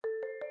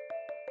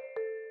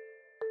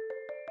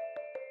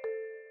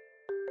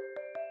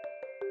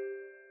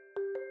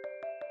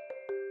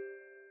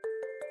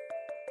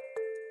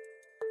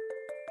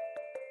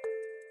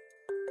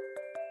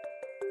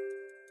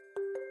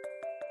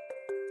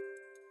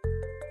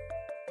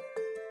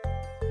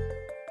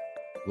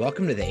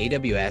Welcome to the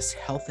AWS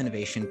Health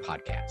Innovation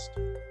Podcast,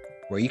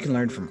 where you can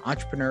learn from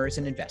entrepreneurs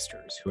and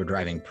investors who are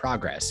driving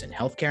progress in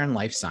healthcare and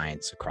life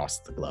science across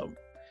the globe.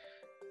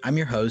 I'm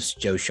your host,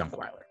 Joe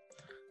Shonkwiler,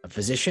 a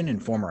physician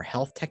and former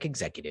health tech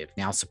executive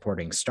now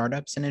supporting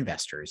startups and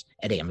investors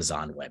at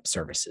Amazon Web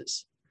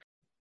Services.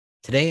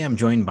 Today, I'm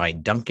joined by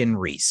Duncan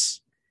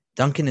Reece.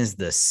 Duncan is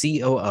the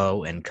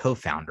COO and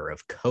co-founder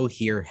of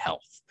Cohere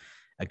Health,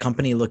 a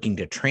company looking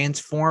to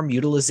transform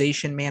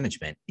utilization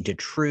management into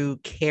true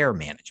care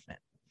management.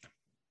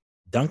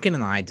 Duncan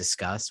and I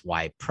discuss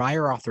why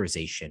prior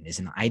authorization is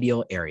an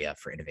ideal area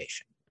for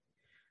innovation,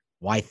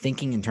 why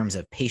thinking in terms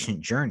of patient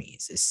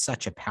journeys is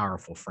such a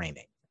powerful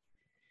framing,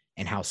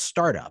 and how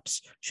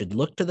startups should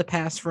look to the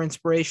past for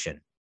inspiration,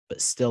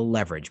 but still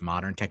leverage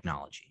modern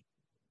technology.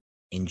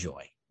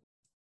 Enjoy.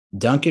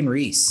 Duncan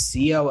Reece,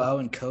 COO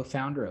and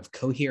co-founder of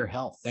Cohere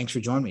Health. Thanks for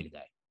joining me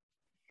today.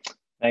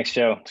 Thanks,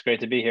 Joe. It's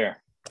great to be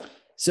here.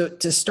 So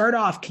to start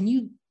off, can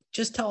you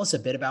just tell us a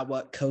bit about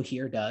what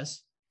Cohere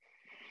does?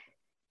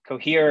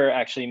 Cohere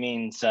actually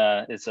means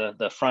it's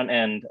the front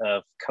end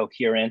of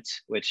coherent,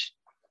 which,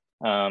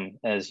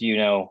 as you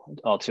know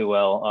all too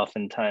well,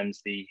 oftentimes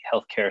the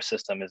healthcare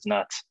system is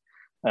not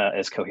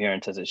as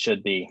coherent as it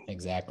should be.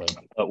 Exactly.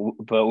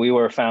 But we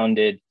were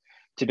founded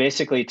to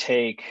basically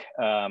take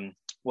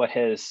what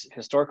has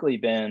historically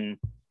been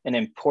an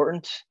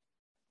important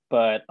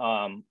but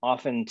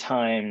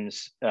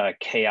oftentimes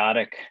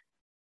chaotic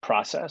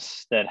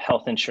process that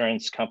health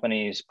insurance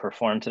companies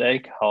perform today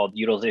called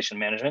utilization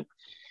management,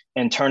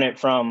 and turn it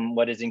from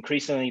what is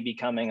increasingly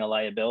becoming a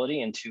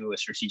liability into a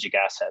strategic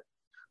asset.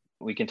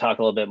 We can talk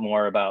a little bit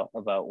more about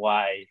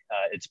why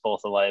it's both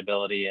a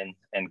liability and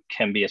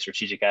can be a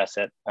strategic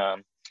asset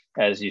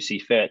as you see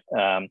fit.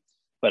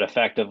 But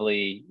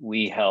effectively,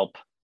 we help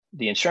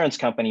the insurance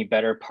company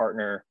better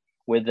partner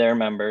with their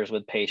members,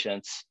 with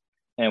patients,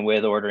 and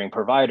with ordering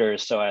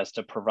providers so as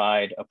to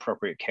provide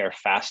appropriate care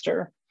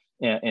faster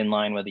in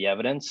line with the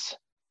evidence,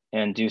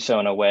 and do so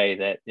in a way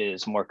that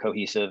is more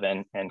cohesive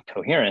and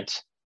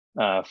coherent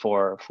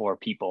for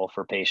people,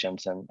 for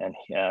patients and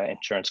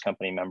insurance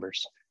company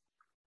members.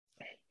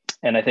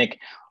 And I think,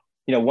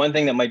 one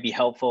thing that might be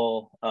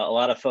helpful, a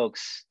lot of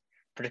folks,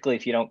 particularly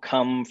if you don't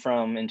come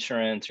from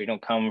insurance or you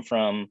don't come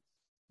from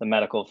the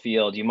medical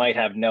field, you might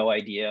have no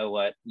idea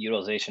what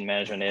utilization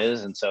management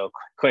is. And so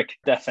quick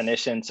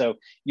definition. So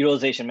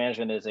utilization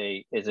management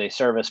is a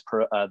service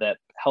that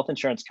health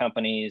insurance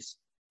companies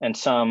and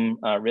some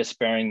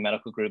risk-bearing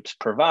medical groups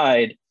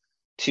provide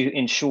to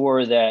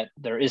ensure that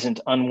there isn't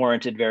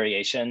unwarranted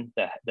variation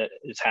that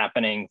is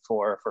happening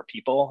for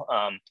people.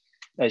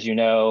 As you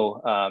know,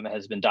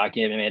 has been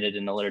documented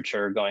in the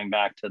literature going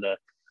back to the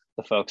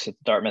folks at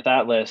the Dartmouth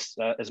Atlas,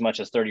 as much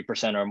as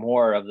 30% or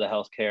more of the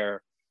healthcare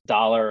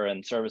dollar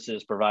and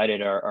services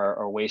provided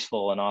are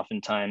wasteful and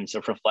oftentimes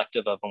are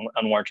reflective of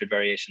unwarranted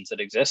variations that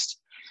exist.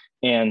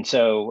 And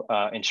so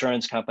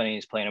insurance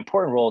companies play an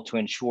important role to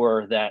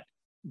ensure that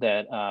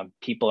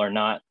people are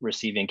not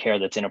receiving care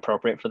that's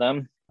inappropriate for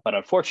them. But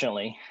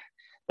unfortunately,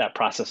 that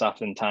process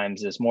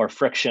oftentimes is more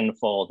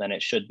frictionful than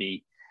it should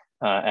be,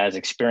 as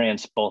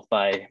experienced both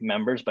by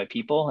members, by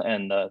people,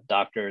 and the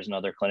doctors and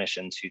other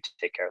clinicians who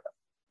take care of them.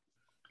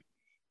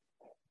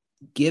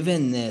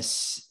 Given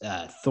this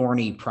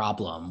thorny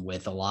problem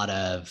with a lot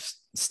of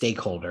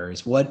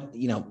stakeholders,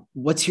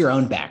 what's your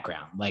own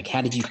background? Like,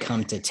 how did you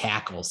come to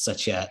tackle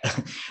such a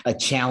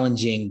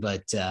challenging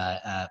but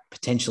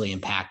potentially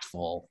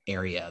impactful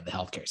area of the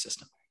healthcare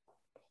system?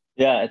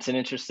 Yeah, it's an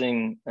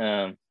interesting,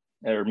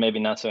 or maybe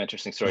not so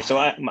interesting story. So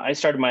I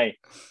started my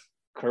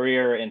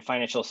career in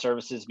financial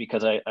services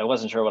because I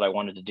wasn't sure what I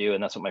wanted to do,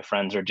 and that's what my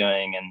friends are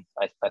doing.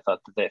 And I thought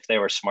that if they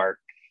were smart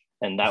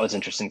and that was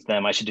interesting to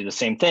them, I should do the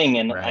same thing.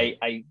 And right.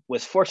 I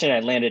was fortunate. I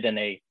landed in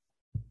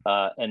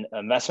an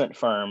investment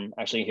firm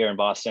actually here in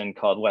Boston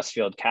called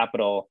Westfield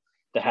Capital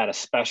that had a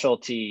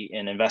specialty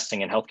in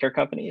investing in healthcare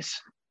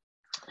companies.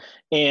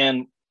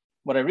 And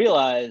what I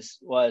realized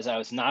was I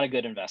was not a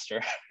good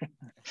investor.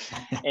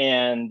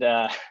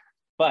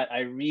 But I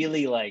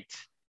really liked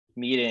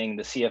meeting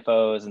the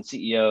CFOs and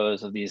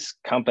CEOs of these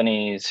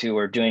companies who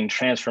were doing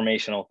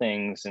transformational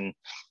things and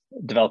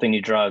developing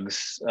new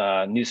drugs,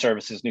 new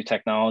services, new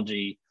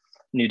technology,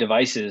 new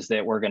devices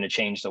that were going to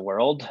change the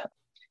world.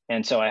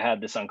 And so I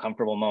had this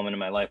uncomfortable moment in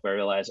my life where I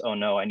realized, oh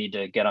no, I need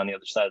to get on the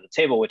other side of the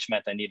table, which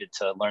meant I needed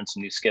to learn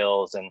some new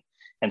skills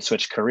and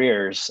switch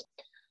careers.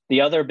 The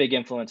other big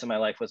influence in my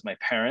life was my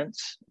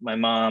parents. My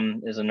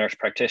mom is a nurse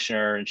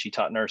practitioner and she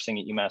taught nursing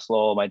at UMass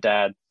Lowell. My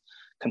dad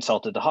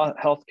consulted the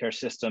healthcare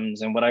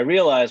systems. And what I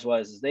realized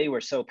was they were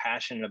so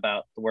passionate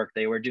about the work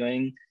they were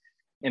doing,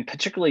 and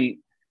particularly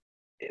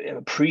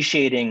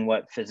appreciating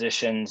what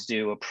physicians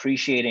do,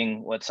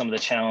 appreciating what some of the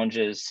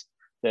challenges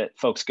that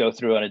folks go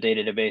through on a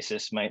day-to-day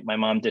basis. My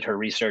mom did her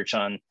research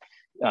on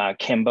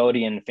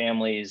Cambodian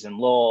families in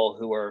Lowell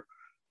who were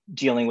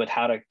dealing with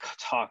how to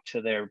talk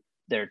to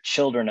their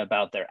children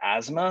about their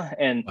asthma,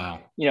 and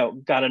wow.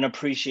 Got an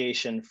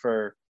appreciation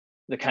for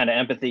the kind of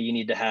empathy you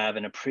need to have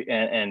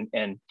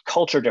and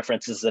culture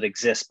differences that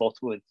exist both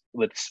with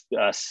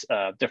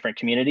different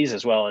communities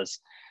as well as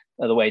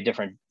the way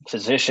different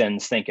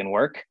physicians think and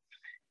work.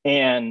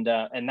 And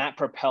that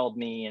propelled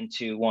me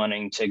into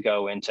wanting to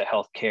go into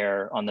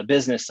healthcare on the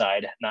business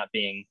side, not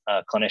being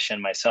a clinician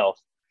myself.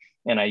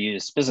 And I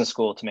used business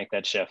school to make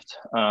that shift.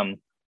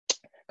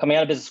 Coming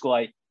out of business school,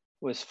 I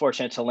was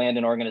fortunate to land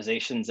in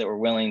organizations that were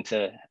willing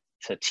to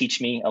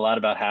teach me a lot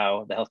about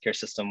how the healthcare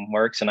system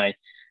works. And I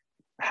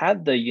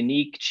had the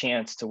unique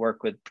chance to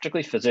work with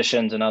particularly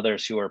physicians and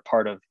others who are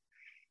part of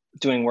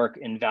doing work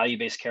in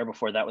value-based care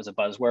before that was a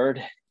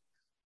buzzword.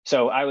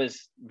 So I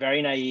was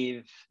very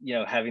naive,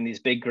 having these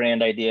big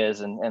grand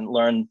ideas and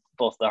learned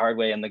both the hard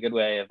way and the good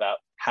way about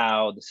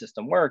how the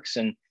system works.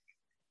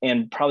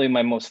 And probably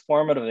my most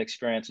formative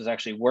experience was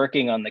actually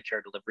working on the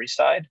care delivery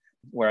side,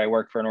 where I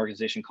worked for an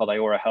organization called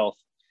Cohere Health.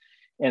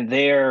 And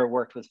there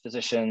worked with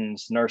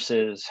physicians,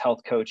 nurses,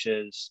 health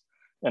coaches,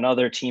 and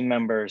other team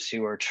members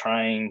who are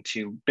trying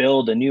to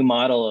build a new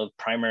model of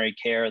primary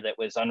care that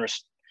was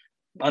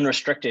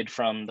unrestricted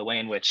from the way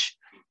in which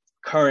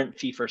current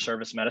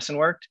fee-for-service medicine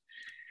worked.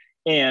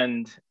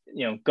 And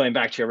going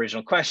back to your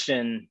original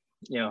question,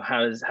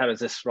 how does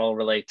this role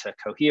relate to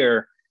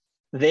Cohere?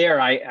 There,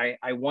 I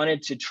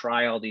wanted to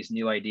try all these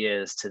new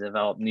ideas to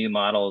develop new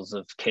models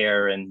of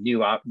care and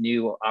new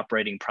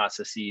operating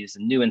processes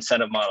and new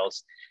incentive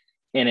models.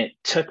 And it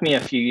took me a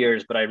few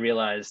years, but I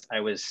realized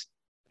I was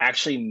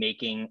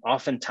actually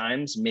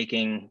oftentimes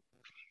making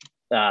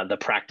the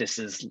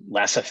practices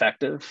less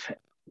effective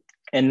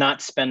and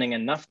not spending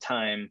enough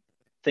time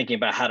thinking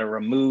about how to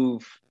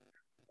remove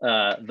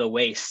the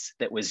waste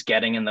that was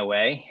getting in the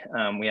way.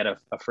 We had a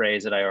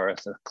phrase at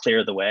IORS,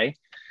 clear the way.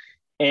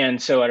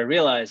 And so what I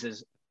realized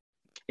is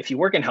if you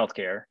work in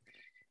healthcare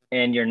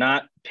and you're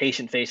not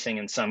patient-facing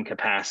in some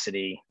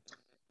capacity,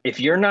 if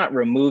you're not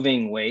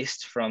removing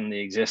waste from the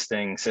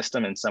existing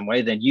system in some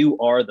way, then you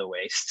are the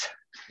waste.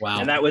 Wow.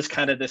 And that was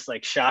kind of this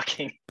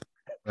shocking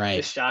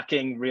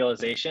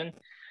realization.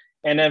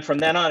 And then from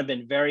then on, I've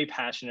been very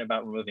passionate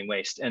about removing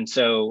waste. And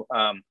so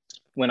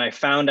when I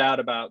found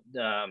out about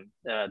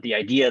the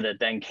idea that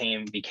then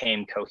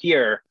became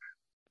Cohere,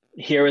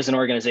 here was an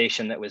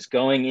organization that was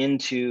going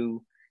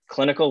into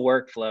clinical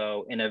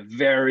workflow in a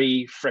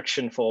very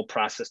frictionful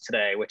process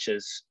today, which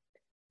is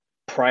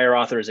prior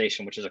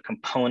authorization, which is a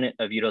component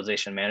of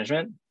utilization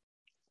management.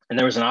 And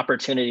there was an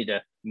opportunity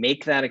to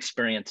make that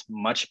experience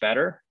much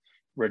better,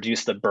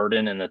 reduce the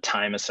burden and the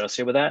time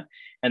associated with that,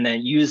 and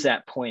then use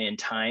that point in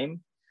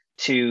time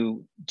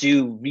to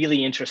do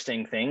really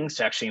interesting things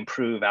to actually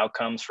improve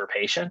outcomes for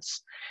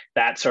patients.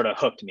 That sort of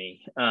hooked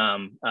me,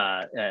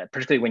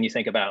 particularly when you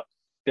think about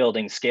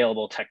building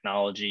scalable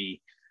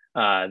technology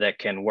that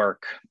can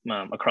work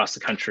across the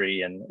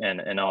country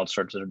and all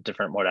sorts of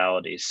different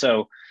modalities.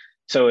 So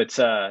it's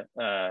a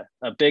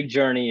big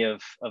journey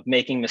of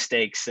making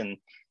mistakes and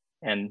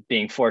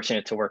being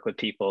fortunate to work with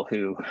people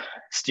who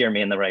steer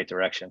me in the right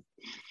direction.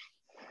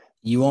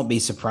 You won't be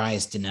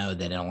surprised to know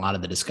that in a lot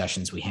of the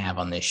discussions we have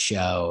on this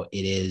show,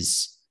 it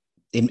is,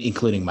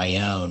 including my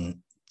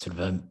own, sort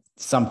of a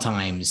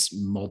sometimes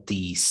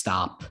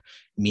multi-stop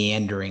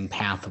meandering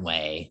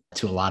pathway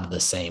to a lot of the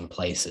same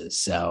places.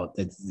 So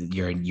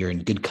you're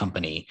in good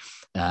company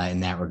in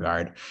that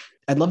regard.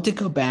 I'd love to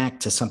go back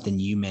to something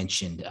you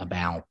mentioned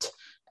about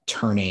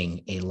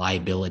turning a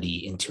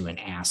liability into an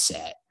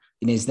asset.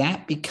 And is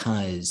that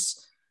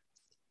because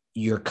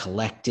you're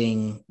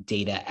collecting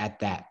data at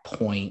that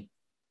point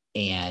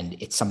and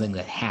it's something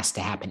that has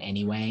to happen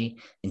anyway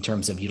in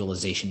terms of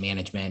utilization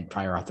management,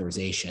 prior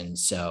authorization,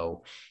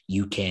 so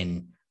you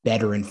can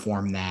better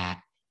inform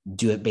that,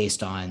 do it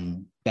based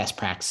on best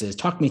practices?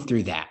 Talk me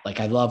through that.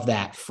 I love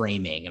that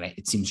framing, and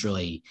it seems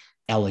really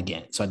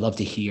elegant. So I'd love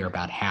to hear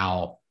about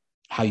how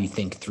you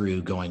think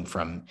through going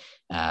from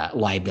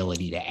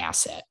liability to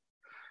asset.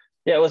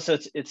 Yeah, well, so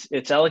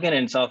it's elegant,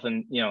 and it's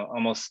often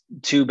almost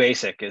too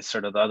basic is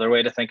sort of the other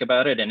way to think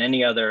about it. And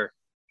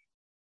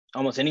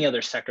almost any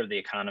other sector of the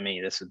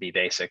economy, this would be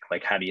basic.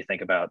 How do you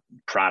think about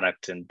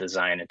product and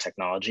design and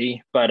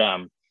technology? But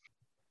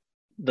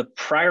the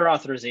prior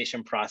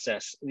authorization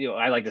process,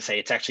 I like to say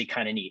it's actually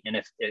kind of neat. And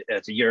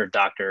if you're a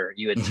doctor,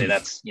 you would say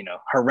that's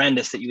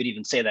horrendous that you would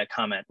even say that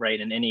comment,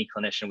 right? And any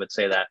clinician would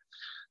say that.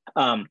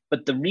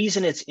 But the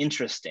reason it's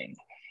interesting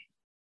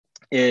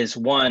is,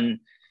 one,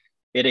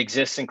 it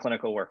exists in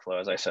clinical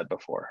workflow, as I said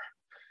before.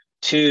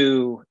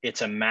 Two,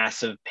 it's a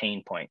massive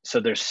pain point. So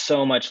there's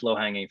so much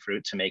low-hanging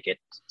fruit to make it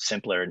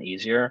simpler and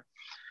easier.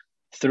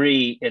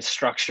 Three, it's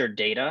structured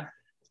data.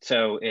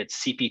 So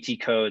it's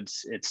CPT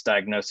codes, it's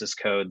diagnosis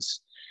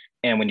codes.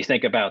 And when you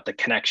think about the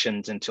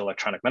connections into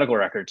electronic medical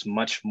records,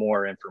 much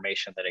more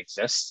information that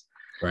exists.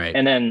 Right.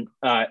 And then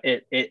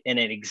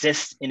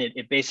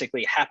it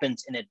basically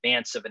happens in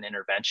advance of an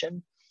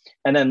intervention.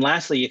 And then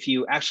lastly, if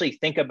you actually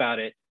think about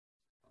it,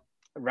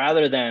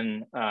 rather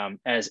than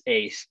as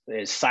a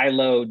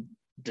siloed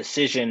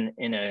decision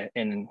in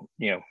an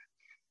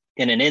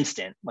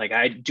instant,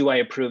 do I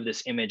approve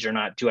this image or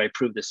not? Do I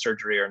approve this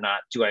surgery or not?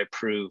 Do I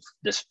approve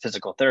this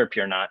physical therapy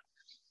or not?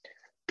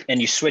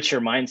 and you switch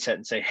your mindset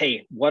and say,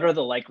 hey, what are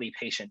the likely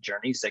patient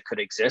journeys that could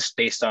exist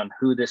based on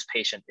who this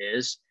patient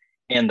is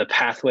and the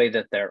pathway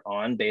that they're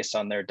on based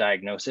on their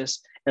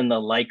diagnosis and the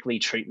likely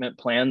treatment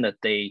plan that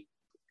they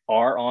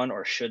are on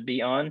or should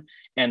be on,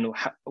 and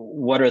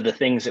what are the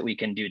things that we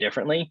can do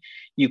differently,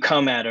 you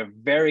come at a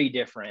very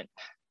different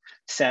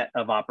set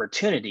of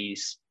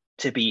opportunities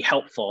to be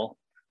helpful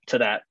to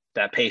that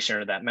patient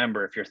or that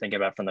member, if you're thinking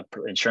about from the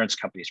insurance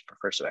company's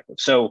perspective.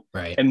 So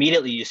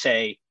immediately you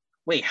say,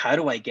 wait, how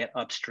do I get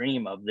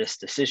upstream of this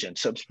decision?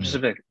 So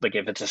specific, like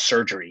if it's a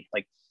surgery,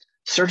 like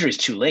surgery is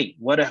too late.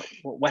 What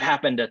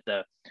happened at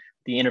the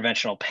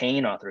interventional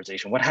pain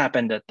authorization? What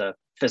happened at the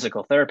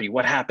physical therapy?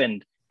 What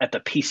happened at the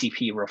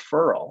PCP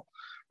referral,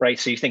 right?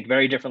 So you think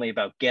very differently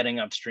about getting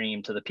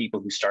upstream to the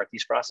people who start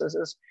these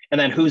processes. And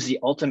then who's the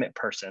ultimate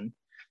person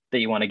that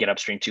you want to get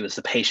upstream to is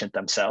the patient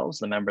themselves,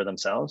 the member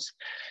themselves.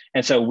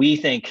 And so we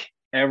think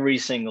every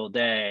single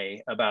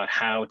day about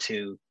how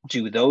to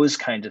do those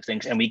kinds of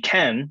things. And we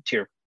can,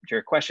 to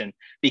your question,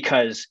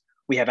 because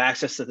we have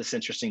access to this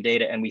interesting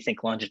data and we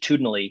think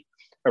longitudinally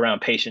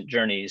around patient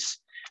journeys.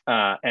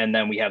 And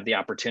then we have the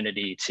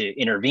opportunity to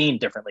intervene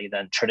differently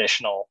than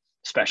traditional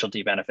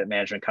specialty benefit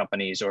management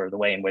companies or the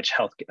way in which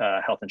health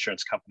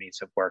insurance companies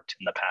have worked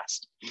in the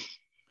past.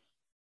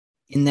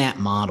 In that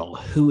model,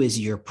 who is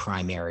your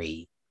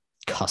primary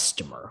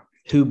customer?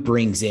 Who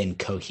brings in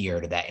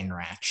Cohere to that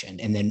interaction?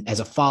 And then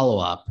as a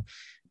follow-up,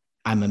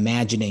 I'm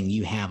imagining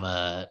you have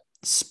a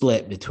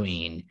split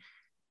between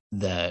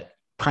the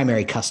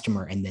primary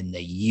customer and then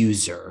the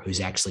user who's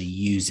actually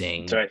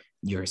using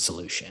your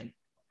solution.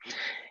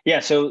 Yeah,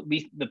 so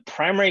the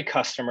primary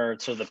customer,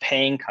 so the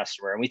paying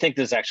customer, and we think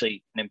this is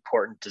actually an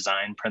important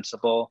design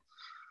principle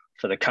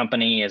for the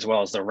company, as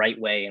well as the right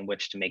way in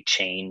which to make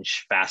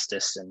change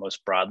fastest and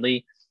most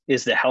broadly,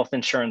 is the health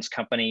insurance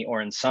company,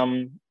 or in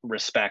some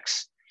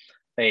respects,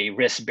 a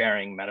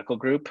risk-bearing medical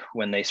group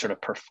when they sort of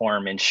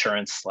perform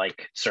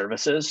insurance-like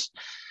services.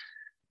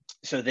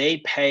 So they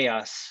pay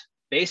us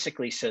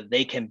basically so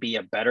they can be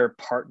a better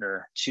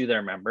partner to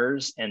their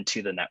members and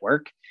to the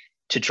network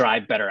to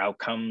drive better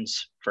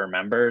outcomes for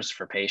members,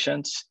 for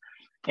patients,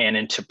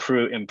 and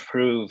to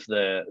improve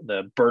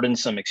the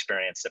burdensome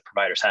experience that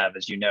providers have.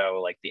 As you know,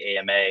 like the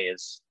AMA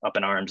is up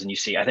in arms, and you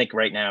see, I think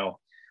right now,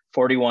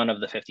 41 of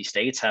the 50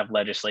 states have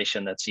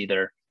legislation that's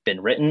either been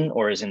written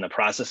or is in the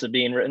process of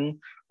being written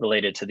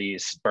related to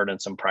these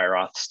burdensome prior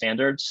auth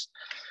standards.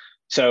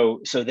 So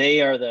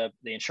they are the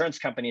insurance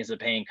company is the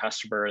paying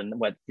customer. And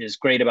what is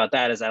great about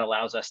that is that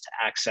allows us to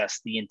access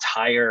the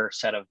entire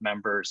set of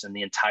members and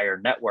the entire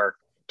network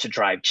to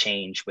drive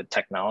change with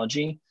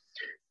technology.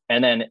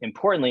 And then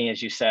importantly,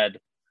 as you said,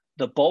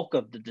 the bulk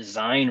of the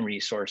design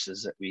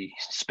resources that we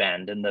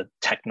spend and the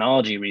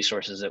technology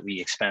resources that we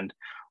expend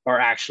are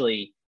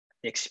actually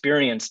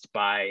experienced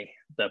by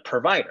the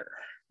provider,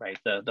 right?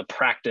 The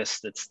practice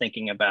that's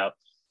thinking about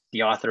the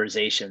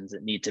authorizations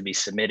that need to be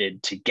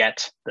submitted to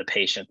get the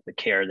patient the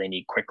care they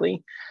need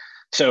quickly.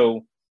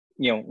 So,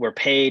 we're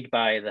paid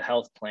by the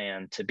health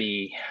plan to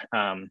be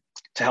to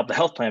help the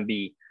health plan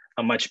be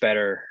a much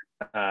better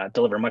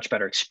deliver a much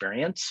better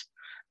experience.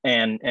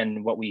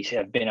 And what we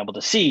have been able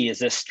to see is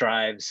this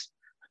drives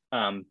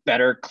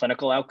better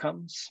clinical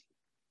outcomes,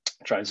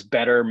 drives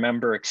better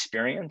member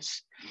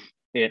experience.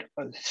 It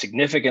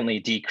significantly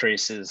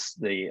decreases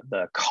the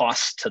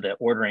cost to the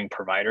ordering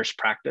provider's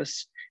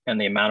practice and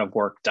the amount of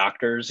work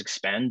doctors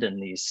expend in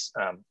these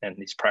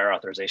prior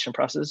authorization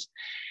processes.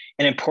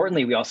 And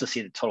importantly, we also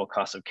see the total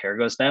cost of care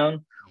goes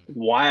down,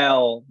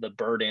 while the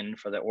burden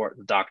for the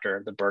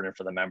doctor, the burden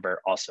for the member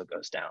also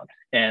goes down.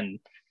 And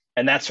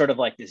that's sort of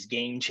like this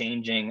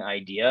game-changing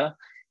idea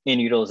in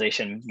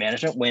utilization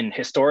management, when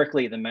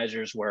historically the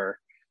measures were,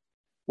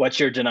 what's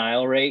your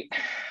denial rate?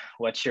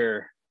 What's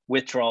your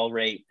withdrawal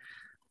rate?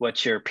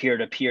 What's your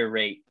peer-to-peer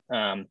rate?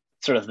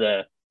 Sort of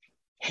the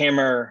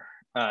hammer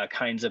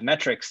kinds of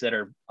metrics that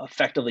are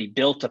effectively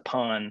built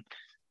upon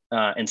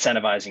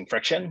incentivizing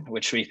friction,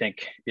 which we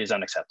think is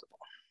unacceptable.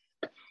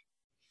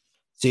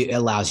 So it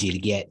allows you to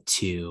get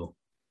to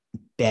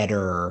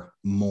better,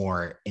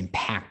 more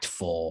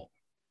impactful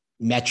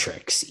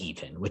metrics,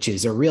 even, which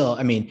is a real,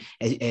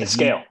 as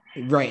scale.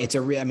 Right. It's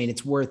a real,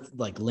 it's worth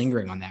like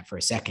lingering on that for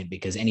a second,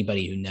 because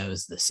anybody who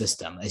knows the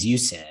system, as you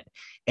said,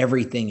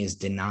 everything is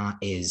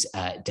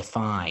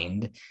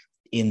defined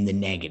in the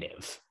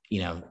negative,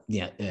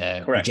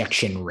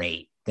 rejection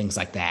rate, things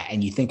like that.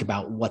 And you think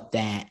about what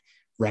that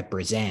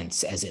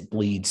represents as it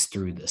bleeds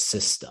through the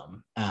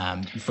system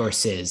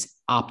versus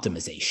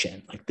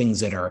optimization, like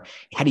things that are,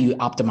 how do you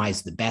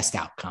optimize the best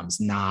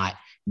outcomes, not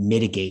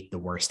mitigate the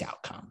worst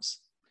outcomes?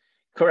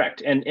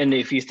 Correct. And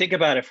if you think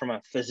about it from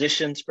a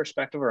physician's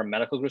perspective or a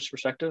medical group's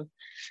perspective,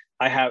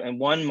 I have in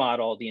one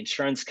model, the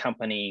insurance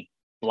company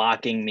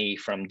blocking me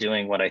from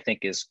doing what I think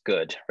is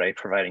good, right?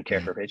 Providing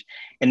care for a patient.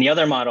 In the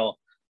other model,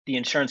 the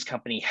insurance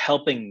company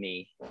helping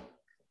me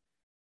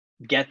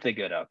get the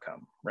good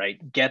outcome,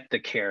 right? Get the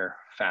care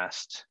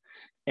fast.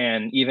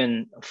 And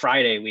even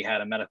Friday, we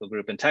had a medical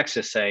group in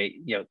Texas say,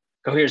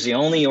 Cohere is the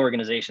only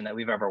organization that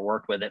we've ever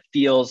worked with that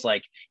feels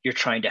like you're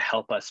trying to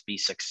help us be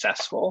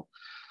successful,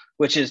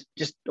 which is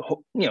just,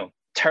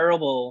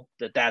 terrible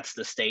that that's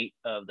the state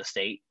of the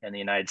state in the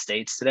United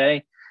States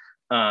today.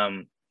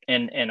 And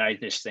I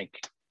just think,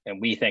 and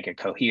we think at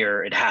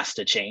Cohere, it has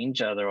to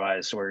change.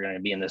 Otherwise, we're going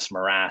to be in this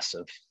morass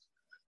of,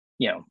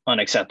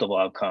 unacceptable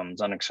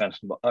outcomes,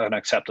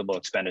 unacceptable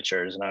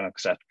expenditures, and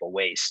unacceptable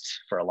waste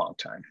for a long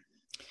time.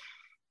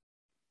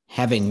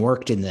 Having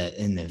worked in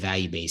the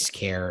value-based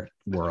care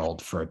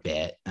world for a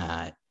bit,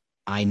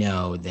 I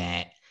know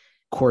that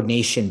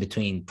coordination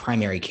between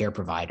primary care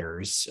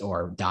providers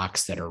or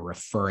docs that are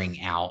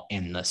referring out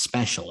and the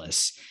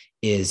specialists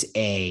is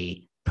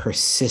a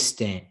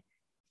persistent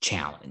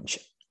challenge.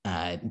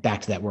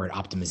 Back to that word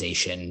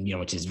optimization,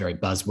 which is very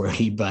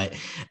buzzwordy, but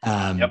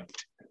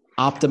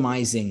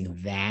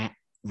optimizing that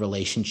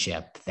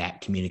relationship,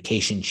 that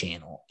communication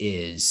channel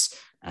is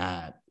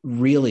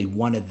really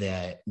one of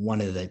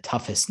the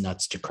toughest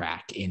nuts to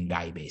crack in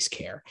value-based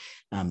care.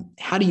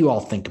 How do you all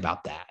think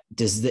about that?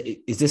 Is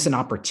this an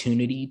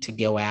opportunity to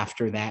go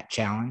after that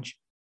challenge?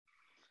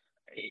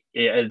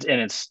 And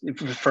it's,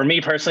 for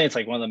me personally, it's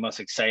like one of the most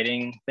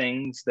exciting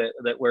things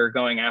that we're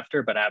going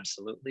after, but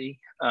absolutely.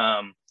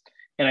 And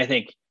I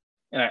think,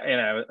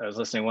 I was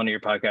listening to one of your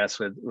podcasts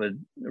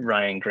with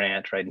Ryan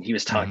Grant, right? And he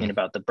was talking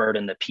about the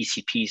burden that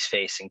PCPs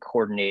face in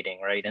coordinating,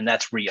 right? And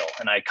that's real.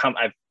 And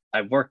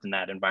I've worked in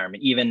that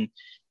environment, even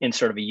in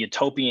sort of a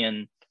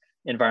utopian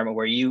environment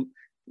where you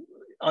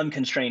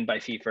unconstrained by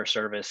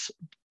fee-for-service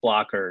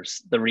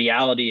blockers. The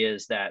reality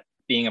is that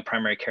being a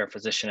primary care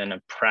physician in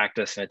a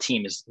practice and a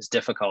team is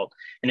difficult.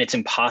 And it's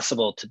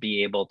impossible to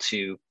be able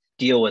to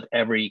deal with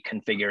every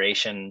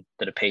configuration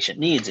that a patient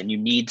needs. And you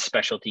need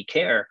specialty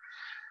care,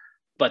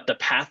 but the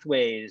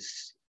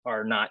pathways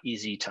are not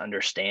easy to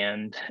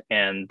understand.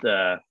 And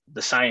the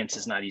science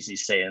is not easy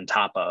to stay on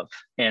top of.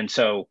 And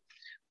so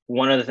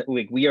one of the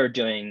things we are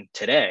doing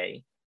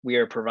today, we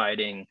are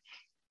providing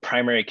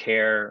primary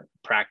care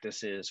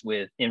practices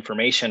with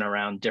information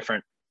around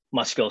different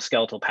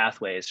musculoskeletal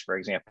pathways, for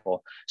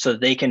example, so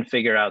they can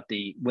figure out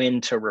when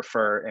to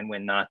refer and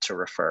when not to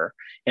refer,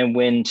 and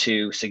when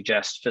to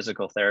suggest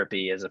physical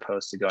therapy as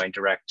opposed to going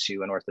direct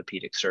to an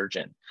orthopedic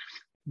surgeon.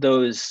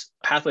 Those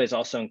pathways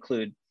also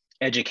include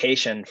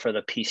education for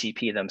the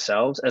PCP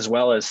themselves, as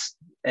well as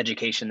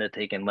education that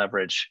they can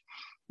leverage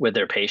with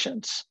their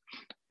patients.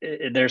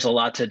 There's a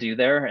lot to do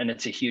there, and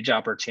it's a huge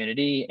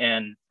opportunity.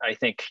 And I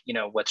think,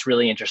 what's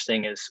really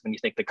interesting is when you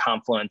think the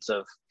confluence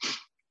of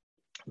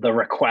the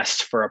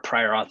request for a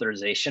prior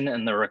authorization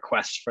and the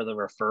request for the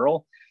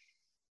referral,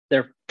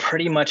 they're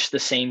pretty much the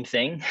same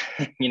thing,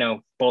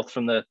 both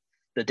from the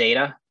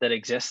data that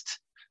exists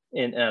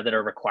that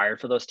are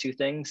required for those two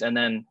things, and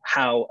then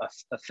how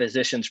a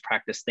physician's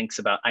practice thinks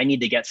about, I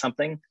need to get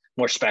something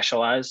more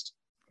specialized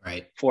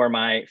for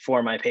my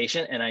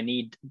patient, and I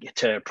need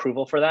to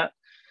approval for that.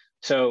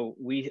 So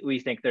we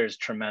think there's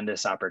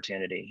tremendous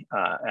opportunity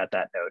at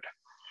that node.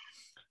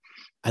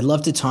 I'd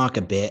love to talk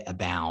a bit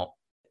about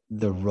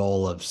the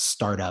role of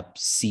startup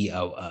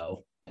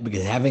COO,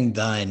 because having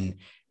done,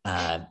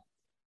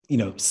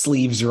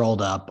 sleeves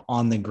rolled up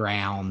on the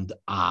ground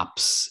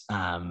ops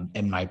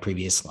in my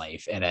previous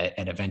life at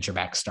a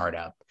venture-backed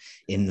startup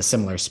in the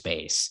similar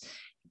space,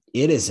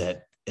 it is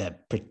a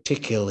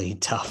particularly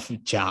tough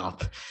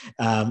job.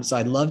 So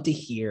I'd love to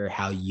hear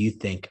how you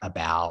think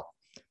about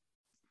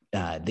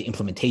the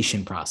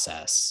implementation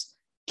process,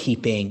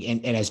 keeping,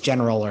 and as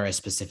general or as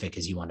specific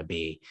as you want to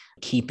be,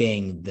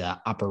 keeping the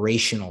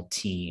operational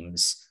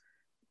teams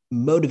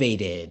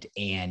motivated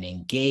and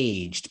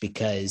engaged,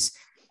 because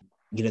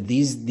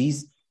this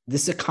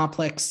is a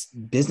complex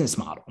business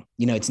model.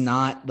 It's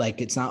not a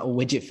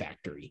widget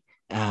factory.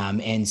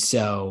 And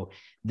so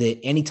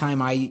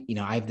anytime I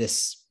have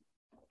this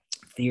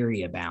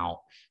theory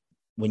about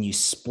when you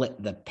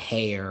split the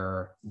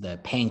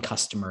paying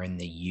customer and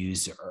the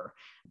user,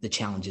 the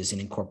challenges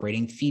in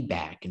incorporating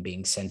feedback and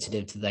being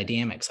sensitive to the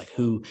dynamics, like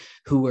who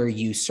are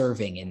you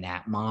serving in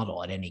that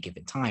model at any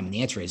given time? And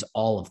the answer is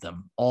all of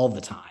them, all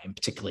the time,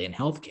 particularly in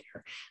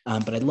healthcare.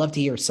 But I'd love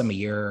to hear some of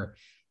your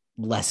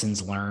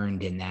lessons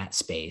learned in that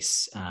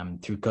space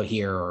through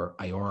Cohere or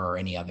Iora or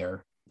any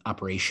other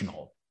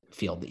operational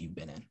field that you've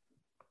been in.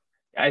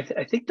 I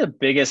think the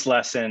biggest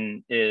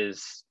lesson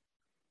is,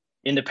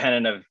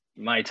 independent of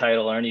my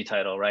title or any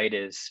title, right,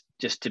 is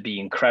just to be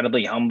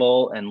incredibly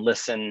humble and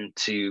listen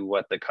to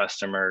what the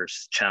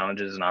customer's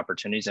challenges and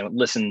opportunities, and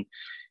listen.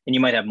 And you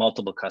might have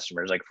multiple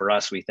customers. Like for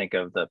us, we think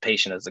of the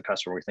patient as the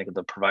customer, we think of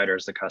the provider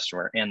as the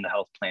customer, and the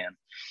health plan.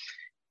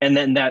 And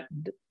then that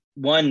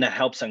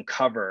helps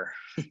uncover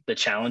the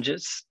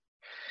challenges.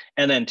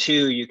 And then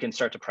two, you can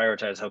start to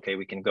prioritize, okay,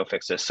 we can go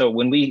fix this. So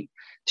to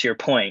your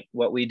point,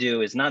 what we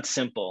do is not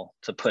simple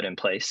to put in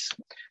place,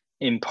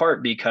 in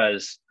part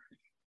because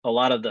a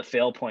lot of the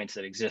fail points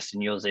that exist in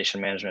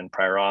utilization management and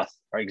prior auth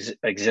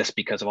exist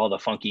because of all the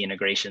funky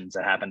integrations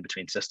that happen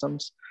between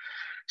systems.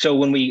 So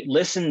when we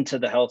listen to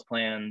the health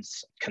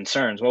plan's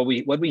concerns, what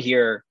we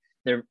hear,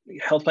 their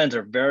health plans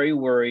are very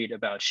worried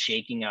about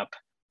shaking up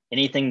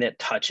anything that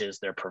touches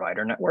their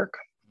provider network.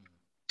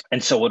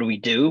 And so what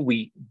do?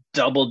 We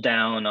doubled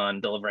down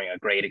on delivering a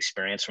great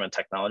experience from a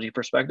technology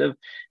perspective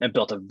and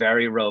built a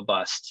very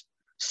robust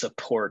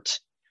support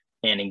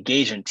and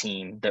engagement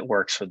team that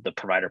works with the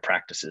provider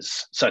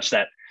practices, such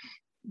that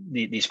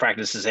these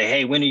practices say,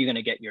 hey, when are you going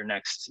to get your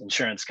next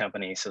insurance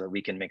company so that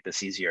we can make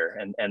this easier?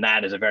 And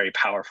that is a very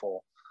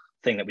powerful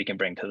thing that we can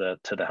bring to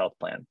the health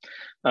plan.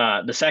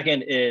 The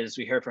second is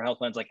we heard from health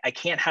plans, like, I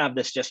can't have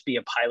this just be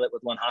a pilot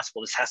with one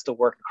hospital. This has to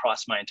work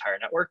across my entire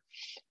network.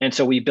 And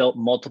so we built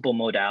multiple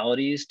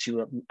modalities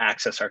to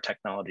access our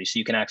technology. So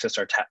you can access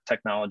our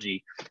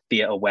technology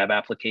via a web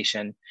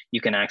application.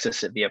 You can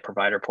access it via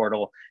provider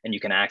portal, and you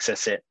can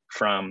access it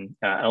from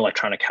an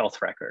electronic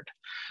health record.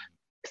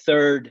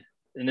 Third,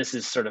 and this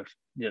is sort of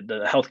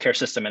the healthcare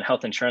system and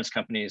health insurance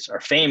companies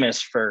are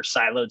famous for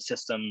siloed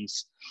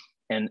systems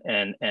and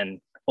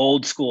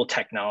old school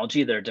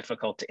technology that are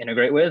difficult to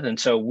integrate with. And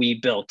so we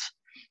built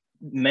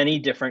many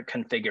different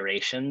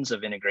configurations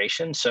of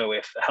integration. So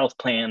if a health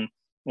plan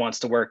wants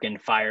to work in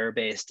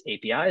FHIR-based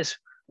APIs,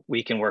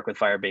 we can work with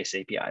FHIR-based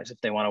APIs.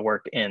 If they want to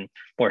work in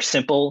more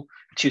simple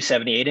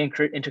 278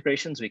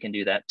 integrations, we can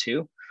do that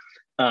too.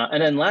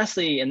 And then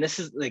lastly, and this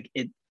is like,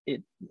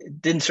 it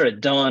didn't sort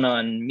of dawn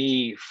on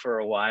me for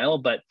a while,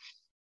 but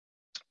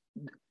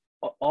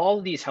all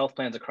of these health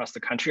plans across the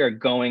country are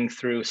going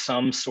through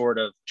some sort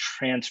of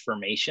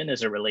transformation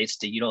as it relates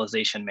to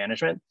utilization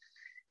management.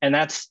 And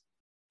that's,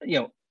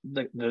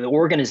 the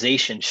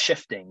organization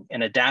shifting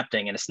and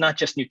adapting. And it's not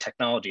just new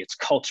technology, it's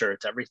culture,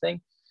 it's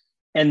everything.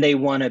 And they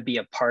want to be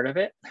a part of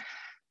it.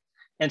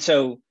 And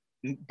so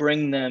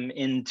bring them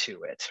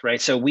into it,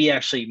 right? So we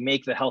actually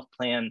make the health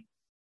plan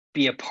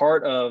be a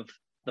part of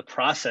the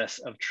process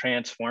of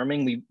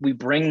transforming. We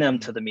bring them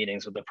to the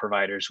meetings with the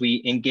providers.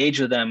 We engage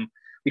with them.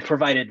 We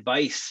provide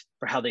advice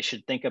for how they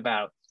should think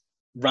about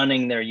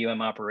running their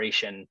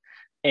operation.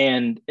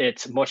 And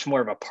it's much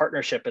more of a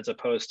partnership as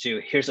opposed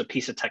to here's a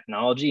piece of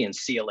technology and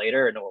see you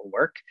later and it will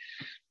work.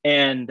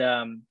 And,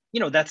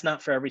 that's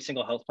not for every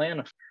single health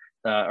plan.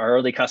 Our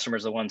early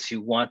customers are the ones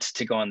who want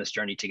to go on this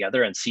journey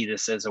together and see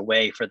this as a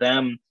way for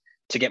them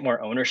to get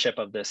more ownership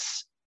of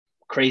this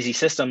crazy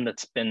system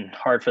that's been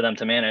hard for them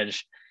to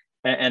manage,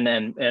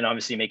 and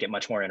obviously make it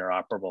much more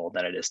interoperable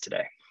than it is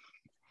today.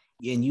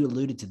 And you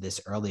alluded to this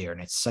earlier,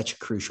 and it's such a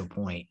crucial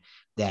point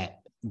that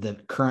the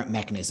current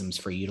mechanisms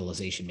for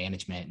utilization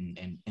management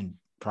and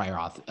prior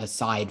auth,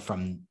 aside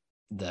from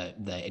the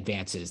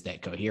advances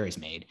that Cohere has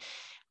made,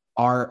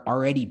 are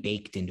already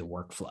baked into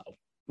workflow,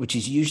 which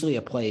is usually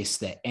a place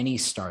that any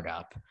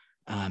startup,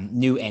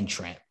 new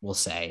entrant, will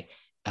say,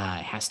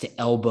 has to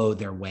elbow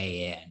their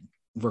way in,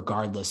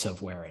 regardless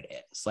of where it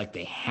is. Like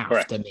they have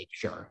Correct. to make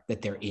sure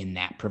that they're in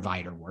that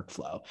provider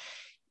workflow.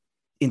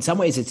 In some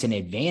ways, it's an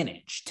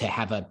advantage to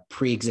have a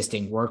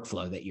pre-existing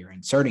workflow that you're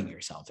inserting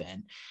yourself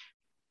in.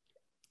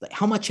 Like,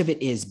 how much of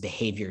it is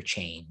behavior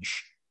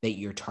change that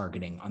you're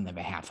targeting on the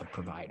behalf of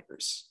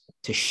providers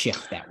to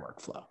shift that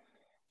workflow?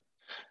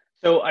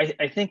 So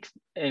I think,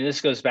 and this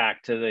goes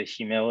back to the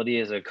humility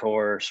as a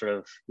core sort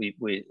of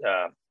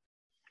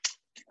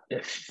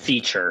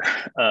feature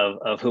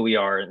of who we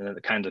are and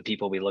the kinds of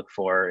people we look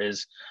for,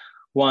 is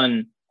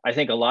one, I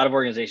think a lot of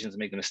organizations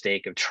make the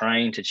mistake of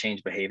trying to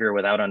change behavior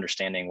without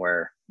understanding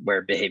where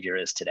behavior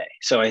is today.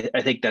 So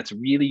I think that's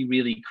really,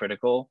 really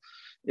critical,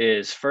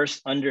 is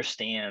first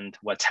understand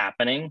what's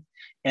happening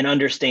and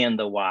understand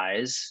the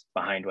whys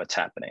behind what's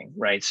happening,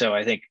 right? So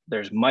I think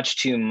there's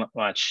much too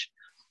much,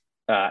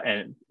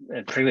 and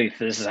particularly if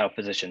this is how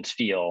physicians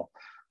feel,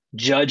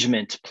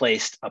 judgment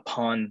placed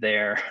upon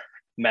their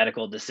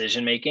medical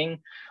decision-making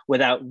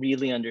without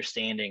really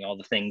understanding all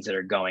the things that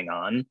are going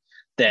on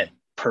that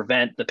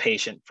prevent the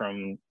patient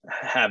from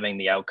having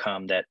the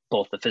outcome that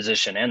both the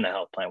physician and the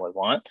health plan would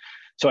want.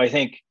 So I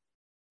think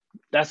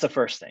that's the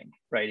first thing,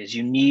 right? Is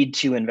you need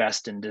to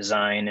invest in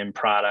design and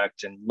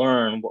product and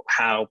learn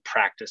how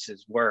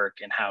practices work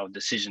and how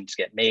decisions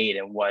get made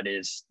and what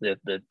is the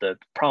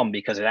problem,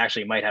 because it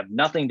actually might have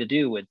nothing to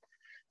do with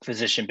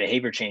physician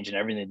behavior change and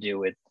everything to do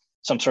with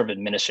some sort of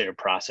administrative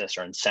process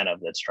or incentive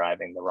that's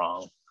driving the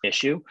wrong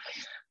issue.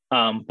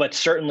 But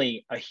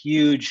certainly a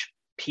huge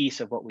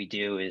piece of what we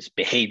do is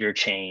behavior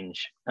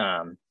change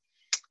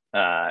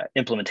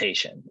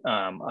implementation.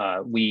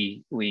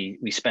 We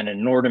spend an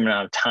inordinate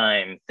amount of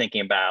time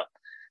thinking about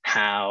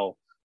how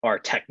our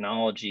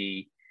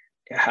technology,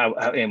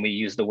 and we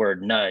use the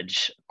word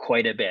nudge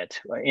quite a bit.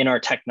 In our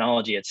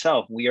technology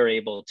itself, we are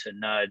able to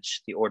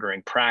nudge the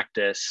ordering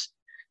practice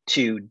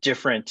to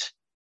different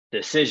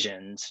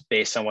decisions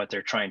based on what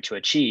they're trying to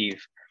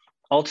achieve.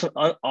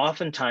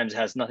 Oftentimes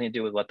has nothing to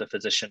do with what the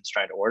physician's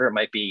trying to order. It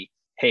might be,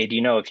 hey, do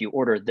you know if you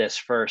order this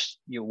first,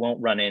 you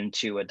won't run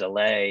into a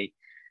delay,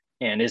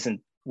 and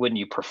wouldn't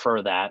you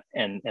prefer that?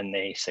 And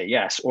they say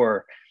yes.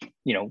 Or,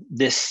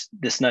 this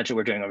nudge that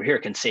we're doing over here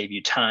can save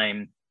you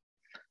time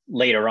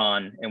later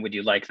on, and would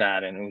you like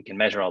that? And we can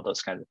measure all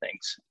those kinds of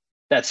things.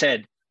 That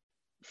said,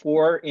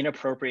 for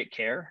inappropriate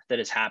care that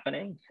is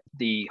happening,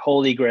 the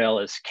holy grail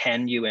is,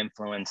 can you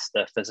influence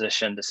the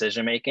physician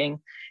decision-making?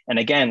 And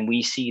again,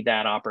 we see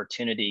that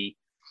opportunity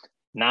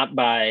not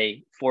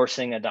by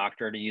forcing a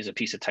doctor to use a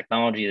piece of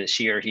technology that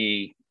she or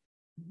he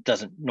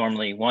doesn't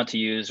normally want to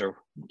use, or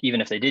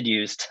even if they did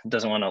use,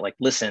 doesn't want to like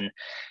listen,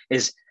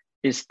 is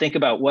think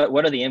about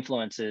what are the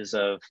influences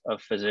of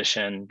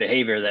physician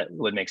behavior that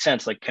would make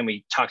sense. Like, can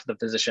we talk to the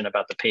physician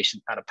about the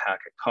patient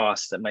out-of-pocket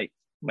costs that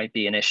might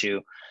be an issue?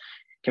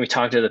 Can we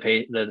talk to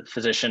the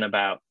physician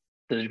about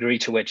the degree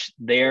to which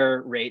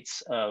their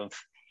rates of,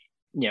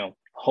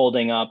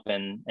 holding up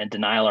and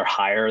denial are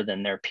higher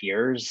than their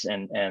peers,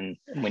 and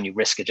when you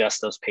risk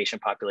adjust those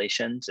patient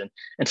populations,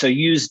 and so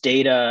use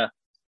data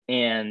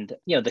and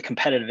the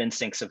competitive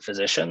instincts of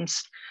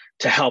physicians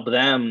to help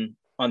them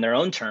on their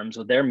own terms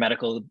with their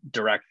medical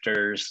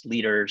directors,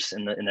 leaders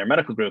in their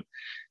medical group,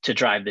 to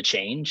drive the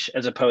change,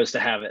 as opposed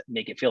to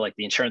make it feel like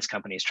the insurance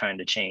company is trying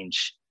to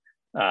change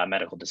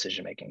medical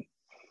decision making.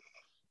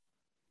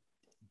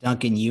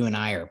 Duncan, you and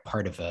I are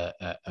part of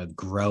a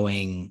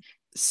growing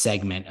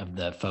segment of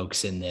the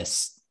folks in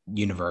this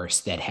universe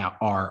that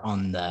are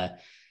on the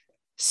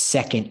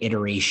second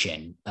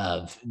iteration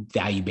of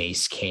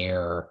value-based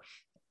care,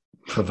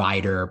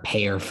 provider,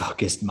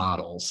 payer-focused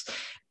models.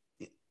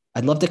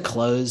 I'd love to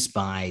close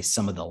by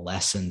some of the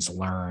lessons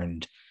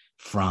learned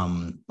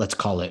from, let's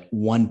call it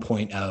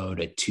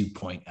 1.0 to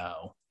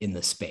 2.0 in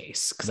the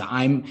space. Because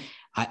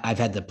I've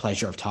had the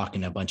pleasure of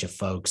talking to a bunch of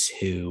folks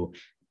who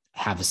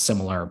have a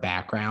similar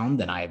background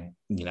than I,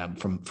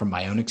 from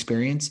my own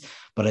experience,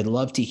 but I'd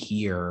love to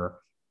hear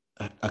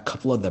a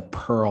couple of the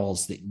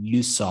pearls that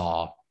you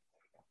saw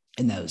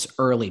in those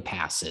early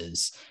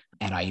passes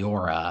at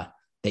Iora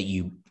that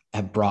you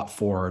have brought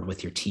forward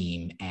with your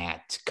team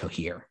at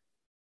Cohere.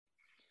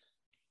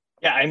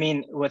 Yeah, I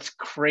mean, what's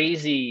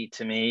crazy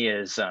to me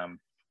is a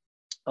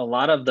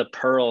lot of the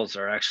pearls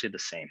are actually the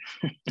same.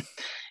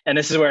 And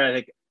this is where I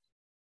think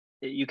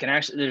you can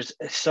actually, there's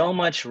so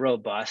much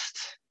robust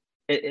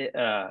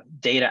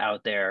data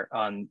out there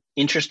on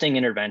interesting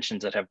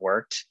interventions that have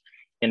worked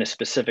in a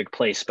specific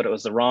place, but it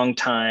was the wrong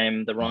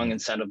time, the wrong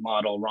incentive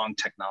model, wrong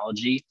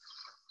technology.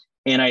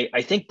 And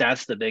I think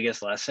that's the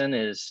biggest lesson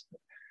is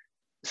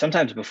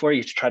sometimes before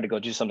you try to go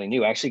do something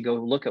new, actually go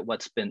look at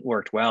what's been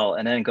worked well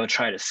and then go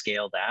try to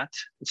scale that.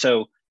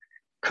 So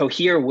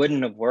Cohere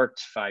wouldn't have worked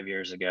 5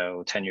 years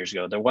ago, 10 years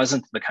ago. There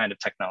wasn't the kind of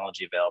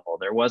technology available.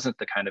 There wasn't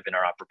the kind of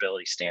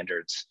interoperability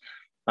standards.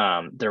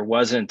 There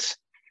wasn't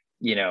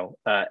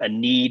a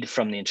need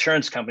from the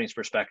insurance company's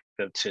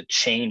perspective to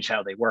change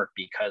how they work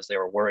because they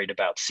were worried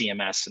about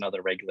CMS and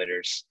other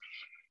regulators,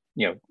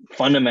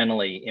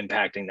 fundamentally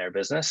impacting their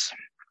business.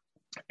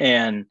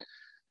 And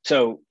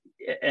so,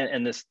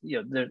 and this,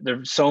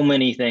 there's so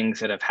many things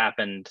that have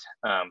happened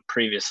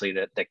previously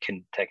that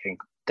can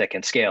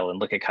scale. And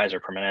look at Kaiser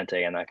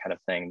Permanente and that kind of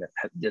thing. That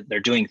they're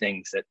doing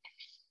things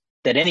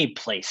that any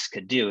place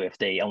could do if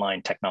they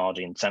align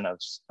technology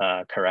incentives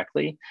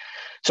correctly.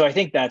 So I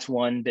think that's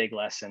one big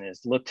lesson,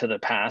 is look to the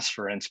past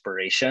for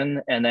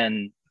inspiration and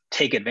then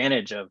take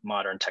advantage of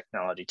modern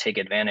technology, take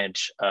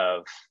advantage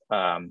of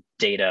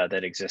data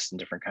that exists in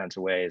different kinds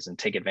of ways, and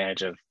take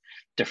advantage of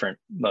different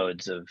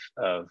modes of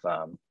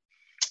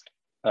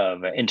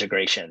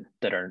integration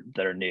that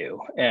are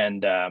new.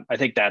 And I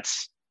think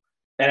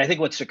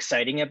what's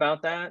exciting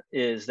about that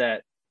is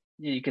that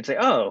you could say,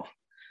 oh,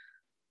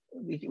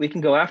 we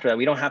can go after that.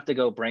 We don't have to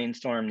go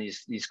brainstorm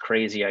these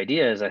crazy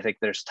ideas. I think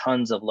there's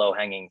tons of low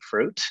hanging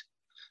fruit.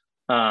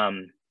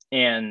 That's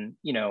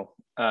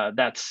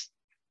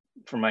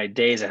from my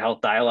days at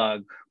Health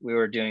Dialogue, we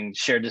were doing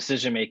shared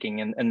decision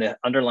making, and the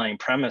underlying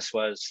premise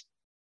was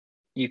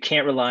you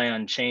can't rely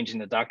on changing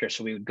the doctor.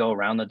 So we would go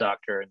around the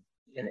doctor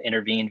and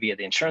intervene via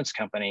the insurance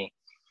company.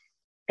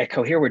 At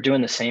Cohere, we're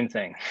doing the same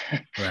thing.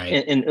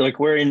 Right. and like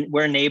we're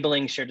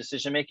enabling shared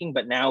decision making,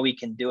 but now we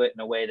can do it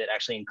in a way that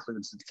actually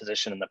includes the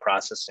physician in the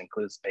process,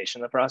 includes the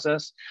patient in the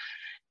process.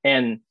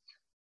 And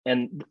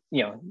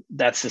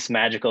that's this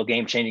magical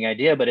game-changing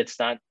idea, but it's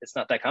not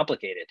that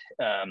complicated.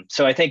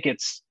 So I think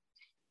it's,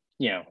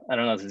 I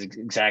don't know if it's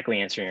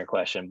exactly answering your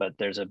question, but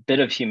there's a bit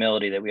of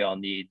humility that we all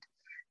need,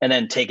 and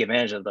then take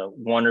advantage of the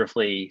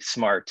wonderfully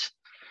smart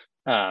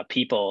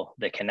people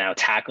that can now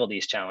tackle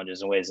these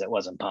challenges in ways that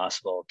wasn't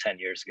possible 10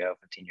 years ago,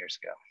 15 years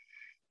ago.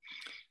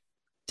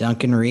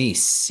 Duncan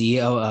Reece,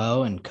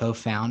 COO and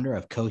co-founder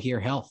of Cohere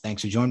Health.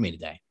 Thanks for joining me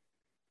today.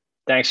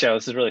 Thanks, Joe.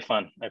 This is really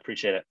fun. I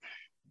appreciate it.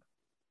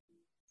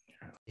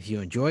 If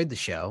you enjoyed the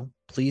show,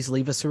 please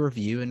leave us a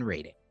review and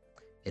rating.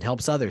 It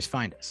helps others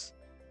find us.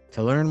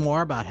 To learn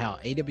more about how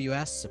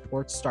AWS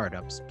supports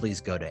startups,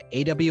 please go to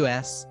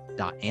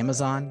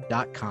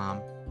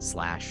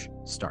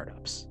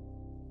aws.amazon.com/startups.